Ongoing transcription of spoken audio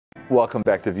Welcome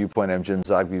back to Viewpoint. I'm James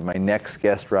Zogby. My next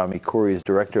guest, Rami Khouri, is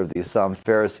director of the Assam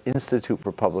Faris Institute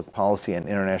for Public Policy and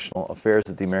International Affairs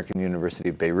at the American University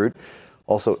of Beirut.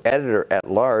 Also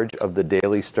editor-at-large of the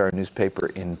Daily Star newspaper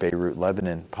in Beirut,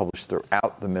 Lebanon, published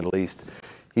throughout the Middle East.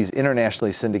 He's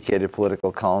internationally syndicated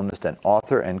political columnist and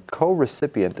author and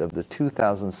co-recipient of the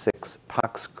 2006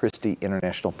 Pax Christi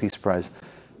International Peace Prize.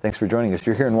 Thanks for joining us.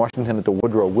 You're here in Washington at the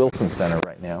Woodrow Wilson Center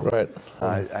right now. Right.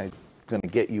 I'm going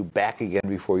to get you back again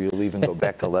before you leave and go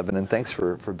back to Lebanon. Thanks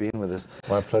for being with us.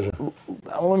 My pleasure.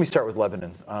 Let me start with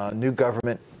Lebanon. New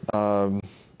government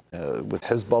with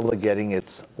Hezbollah getting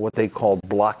its what they called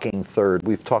blocking third.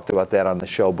 We've talked about that on the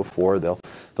show before. They'll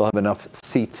have enough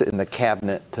seats in the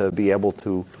cabinet to be able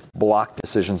to block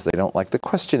decisions they don't like. The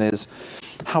question is,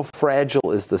 how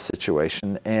fragile is the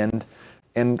situation, and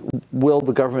will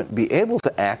the government be able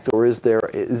to act, or is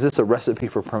this a recipe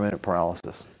for permanent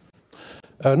paralysis?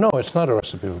 No, it's not a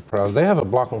recipe for paralysis. They have a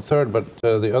blocking third, but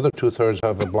the other two-thirds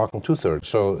have a blocking two-thirds.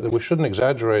 So we shouldn't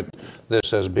exaggerate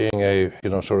this as being a,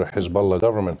 sort of Hezbollah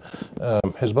government.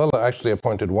 Hezbollah actually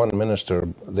appointed one minister.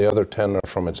 The other 10 are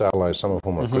from its allies, some of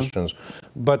whom are Christians.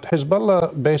 But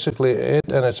Hezbollah, basically, it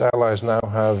and its allies now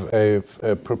have a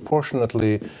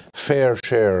proportionately fair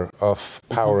share of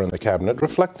power in the cabinet,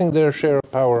 reflecting their share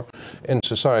of power in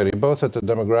society, both at the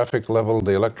demographic level,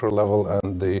 the electoral level,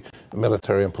 and the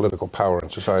military and political power in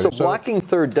society. So blocking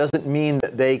third doesn't mean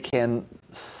that they can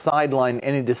sideline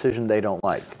any decision they don't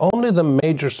like? Only the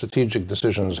major strategic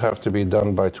decisions have to be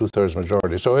done by two-thirds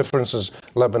majority. So if, for instance,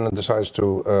 Lebanon decides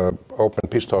to open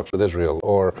peace talks with Israel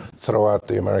or throw out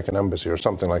the American embassy or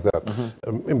something like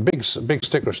that, big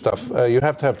sticker stuff, you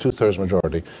have to have two-thirds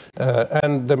majority.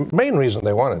 And the main reason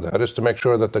they wanted that is to make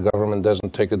sure that the government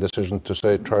doesn't take a decision to,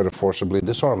 say, try to forcibly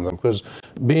disarm them, because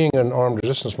being an armed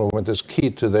resistance movement is key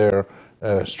to their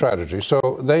strategy. So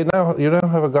you now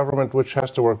have a government which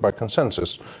has to work by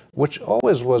consensus, which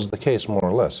always was the case, more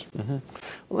or less. Well,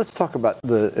 let's talk about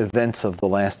the events of the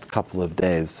last couple of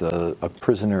days, a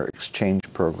prisoner exchange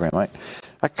program.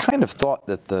 I kind of thought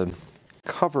that the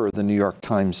cover of the New York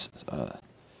Times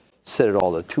said it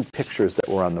all. The two pictures that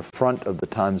were on the front of the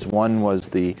Times, one was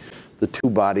the two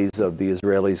bodies of the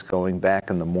Israelis going back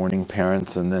and the mourning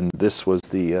parents, and then this was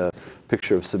the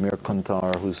picture of Samir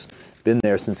Kantar, who's been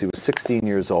there since he was 16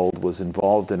 years old, was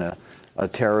involved in a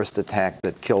terrorist attack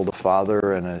that killed a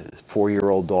father and a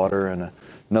 4-year-old daughter, and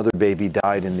another baby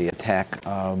died in the attack.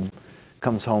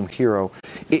 Comes home hero.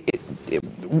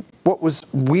 What was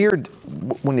weird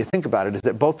when you think about it is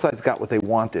that both sides got what they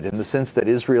wanted, in the sense that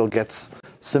Israel gets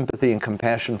sympathy and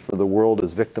compassion for the world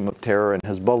as victim of terror, and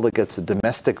Hezbollah gets a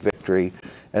domestic victory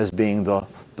as being the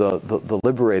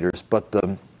liberators. But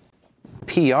the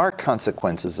PR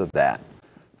consequences of that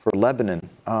for Lebanon,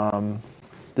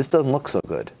 this doesn't look so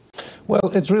good. Well,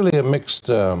 it's really a mixed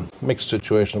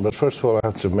situation. But first of all, I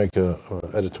have to make an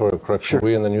editorial correction. Sure.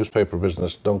 We in the newspaper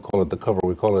business don't call it the cover;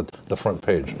 we call it the front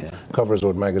page. Yeah. Cover is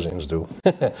what magazines do.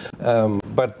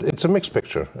 But it's a mixed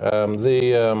picture.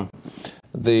 The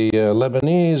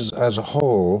Lebanese as a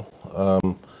whole,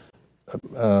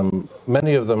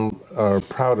 many of them are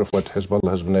proud of what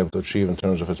Hezbollah has been able to achieve in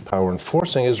terms of its power, and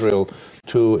forcing Israel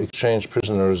to exchange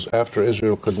prisoners after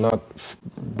Israel could not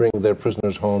bring their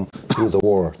prisoners home through the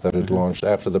war that it launched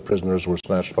after the prisoners were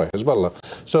snatched by Hezbollah.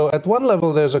 So at one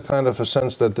level, there's a kind of a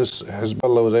sense that this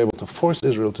Hezbollah was able to force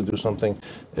Israel to do something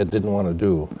it didn't want to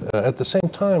do. At the same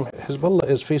time, Hezbollah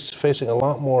is facing a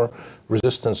lot more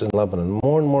resistance in Lebanon.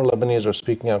 More and more Lebanese are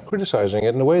speaking out, criticizing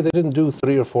it in a way they didn't do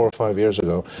 3 or 4 or 5 years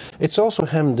ago. It's also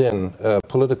hemmed in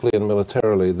politically and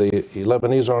militarily. The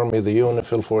Lebanese army, the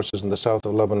UNIFIL forces in the south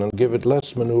of Lebanon give it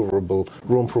less maneuverable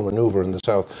room for maneuver in the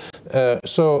south.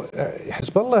 So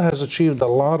Hezbollah has achieved a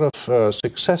lot of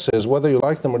successes, whether you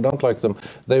like them or don't like them.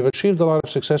 They've achieved a lot of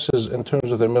successes in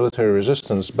terms of their military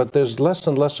resistance, but there's less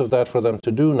and less of that for them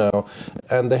to do now,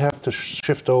 and they have to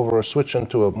shift over or switch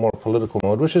into a more political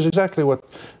mode, which is exactly what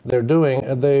they're doing.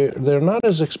 And they're not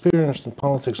as experienced in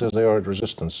politics as they are at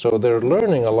resistance, so they're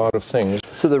learning a lot of things.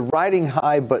 So they're riding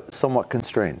high but somewhat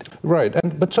constrained. Right,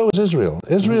 but so is Israel.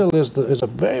 Israel is a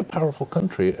very powerful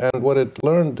country, and what it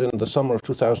learned in the summer of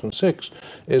 2006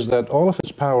 is that all of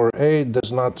its power, A,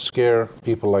 does not scare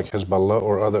people like Hezbollah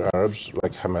or other Arabs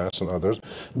like Hamas and others.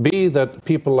 B, that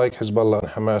people like Hezbollah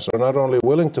and Hamas are not only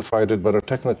willing to fight it, but are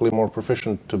technically more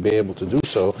proficient to be able to do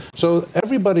so. So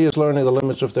everybody is learning the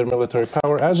limits of their military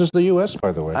power, as is the U.S.,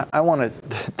 by the way. I want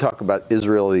to talk about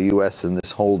Israel, the U.S., and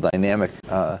this whole dynamic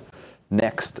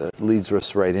next. Leads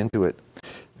us right into it.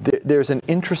 There's an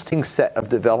interesting set of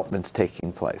developments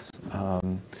taking place.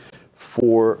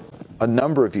 For a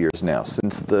number of years now,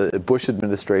 since the Bush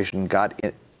administration got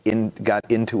got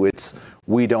into its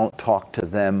 "we don't talk to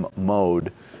them"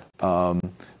 mode.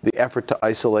 The effort to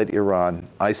isolate Iran,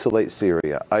 isolate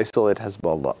Syria, isolate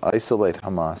Hezbollah, isolate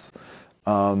Hamas.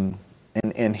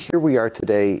 And here we are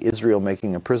today, Israel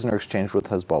making a prisoner exchange with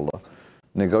Hezbollah,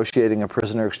 negotiating a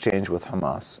prisoner exchange with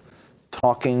Hamas,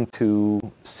 talking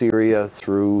to Syria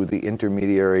through the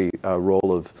intermediary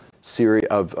role of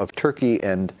Turkey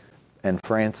and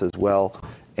France as well,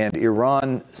 and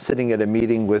Iran sitting at a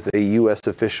meeting with a U.S.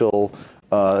 official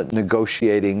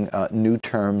negotiating new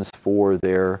terms for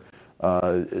their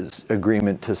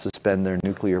agreement to suspend their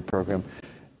nuclear program.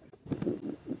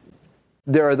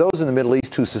 There are those in the Middle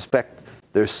East who suspect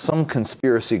there's some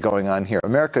conspiracy going on here.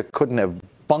 America couldn't have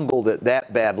bungled it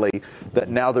that badly that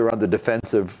now they're on the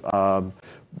defensive.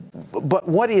 But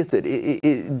what is it?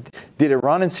 Did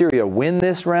Iran and Syria win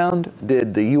this round?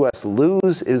 Did the U.S.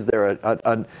 lose? Is there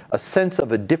a sense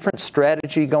of a different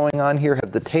strategy going on here?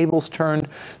 Have the tables turned?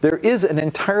 There is an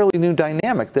entirely new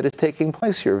dynamic that is taking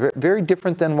place here, very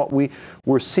different than what we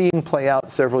were seeing play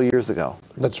out several years ago.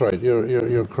 That's right.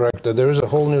 You're correct. There is a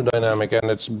whole new dynamic,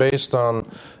 and it's based on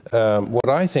what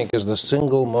I think is the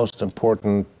single most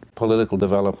important political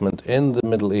development in the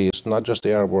Middle East, not just the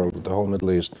Arab world, but the whole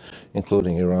Middle East,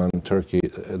 including Iran and Turkey,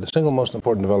 the single most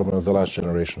important development of the last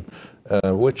generation,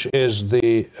 which is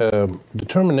the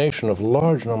determination of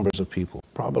large numbers of people,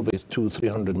 probably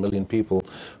 200-300 million people,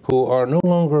 who are no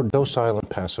longer docile and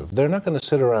passive. They're not going to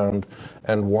sit around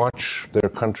and watch their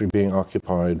country being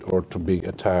occupied or to be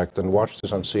attacked and watch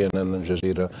this on CNN and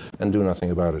Jazeera and do nothing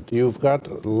about it. You've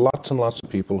got lots and lots of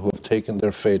people who have taken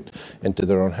their fate into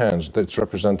their own hands. That's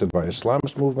represented by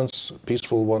Islamist movements,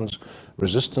 peaceful ones,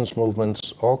 resistance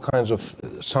movements, all kinds of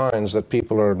signs that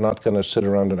people are not going to sit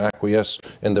around and acquiesce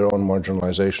in their own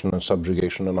marginalization and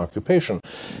subjugation and occupation.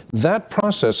 That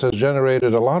process has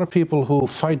generated a lot of people who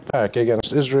fight back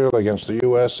against Israel, against the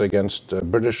U.S., against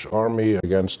British Army,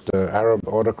 against Arab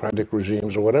autocratic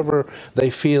regimes, or whatever they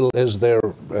feel is their,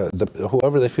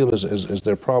 whoever they feel is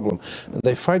their problem.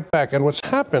 They fight back, and what's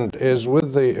happened is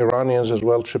with the Iranians as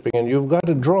well chipping in, you've got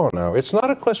a draw now. It's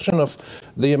not a question of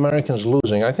the Americans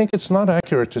losing. I think it's not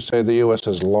accurate to say the U.S.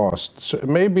 has lost. So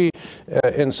maybe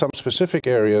in some specific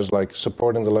areas, like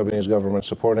supporting the Lebanese government,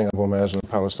 supporting Abu Mazen in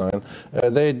Palestine,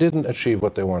 they didn't achieve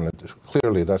what they wanted.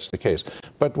 Clearly, that's the case.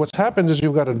 But what's happened is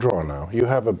you've got a draw now. You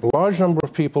have a large number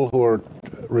of people who are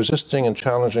resisting and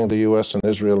challenging the U.S. and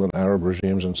Israel and Arab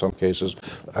regimes in some cases,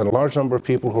 and a large number of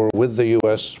people who are with the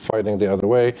U.S. fighting the other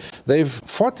way. They've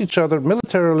fought each other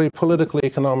militarily, politically,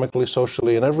 economically,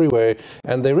 socially, in every way,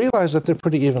 and they realize that they're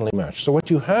pretty evenly matched. So what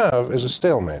you have is a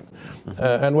stalemate.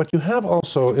 And what you have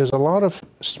also is a lot of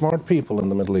smart people in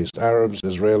the Middle East, Arabs,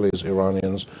 Israelis,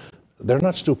 Iranians. They're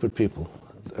not stupid people.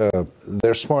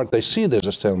 They're smart. They see there's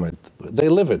a stalemate. They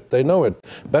live it. They know it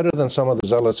better than some of the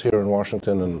zealots here in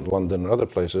Washington and London and other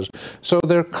places. So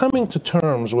they're coming to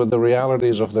terms with the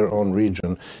realities of their own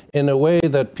region in a way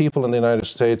that people in the United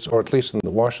States, or at least in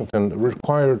Washington,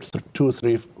 required 2 or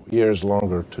 3 years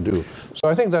longer to do. So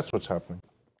I think that's what's happening.